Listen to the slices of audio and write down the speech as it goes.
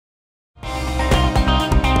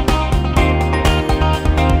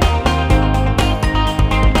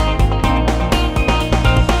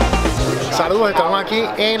Saludos, estamos aquí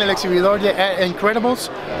en el exhibidor de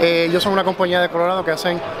Incredibles. Ellos son una compañía de Colorado que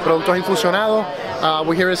hacen productos infusionados.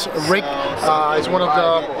 We're here is Rick, is one of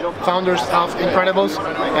the founders of Incredibles,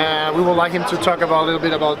 and we would like him to talk about a little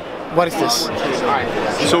bit about what is this.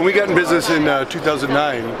 So when we got in business in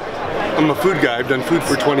 2009, I'm a food guy. I've done food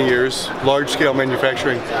for 20 years, large-scale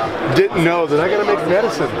manufacturing. Didn't know that I got to make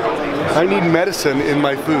medicine. I need medicine in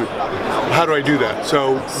my food. How do I do that?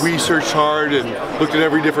 So we searched hard and looked at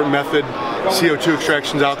every different method, CO2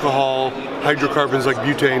 extractions, alcohol, hydrocarbons like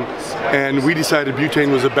butane, and we decided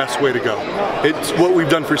butane was the best way to go. It's what we've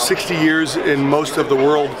done for 60 years in most of the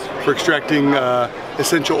world for extracting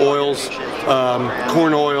essential oils,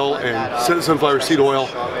 corn oil and sunflower seed oil.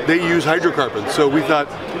 They use hydrocarbons, so we thought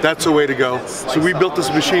that's the way to go. So we built this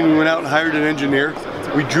machine. We went out and hired an engineer.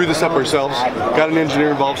 We drew this up ourselves, got an engineer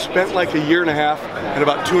involved, spent like a year and a half and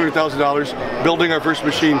about $200,000 building our first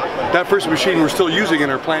machine. That first machine we're still using in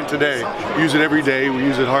our plant today. We use it every day, we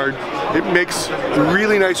use it hard. It makes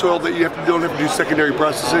really nice oil that you don't have to do secondary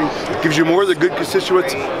processing. It gives you more of the good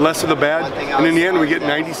constituents, less of the bad, and in the end we get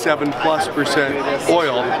 97+%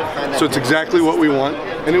 oil. So it's exactly what we want.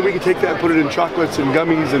 And then we can take that and put it in chocolates and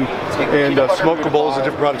gummies and smokables and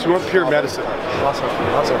different products. We want pure medicine. Awesome,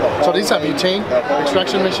 awesome. So this is a butane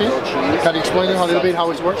extraction machine. Can you explain a little bit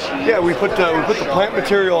how it works? Yeah, we put the plant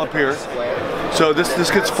material up here. So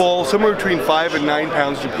this gets full somewhere between 5 and 9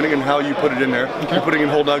 pounds depending on how you put it in there. Okay. You're putting in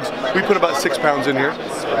whole nugs. We put about 6 pounds in here.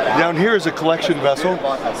 Down here is a collection vessel,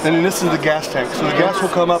 and then this is the gas tank. So the gas will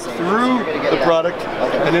come up through the product,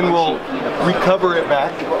 and then we'll recover it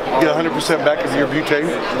back, get 100% back of your butane,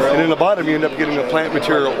 and in the bottom you end up getting a plant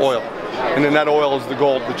material oil. And then that oil is the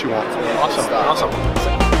gold that you want. Awesome,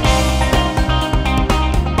 awesome.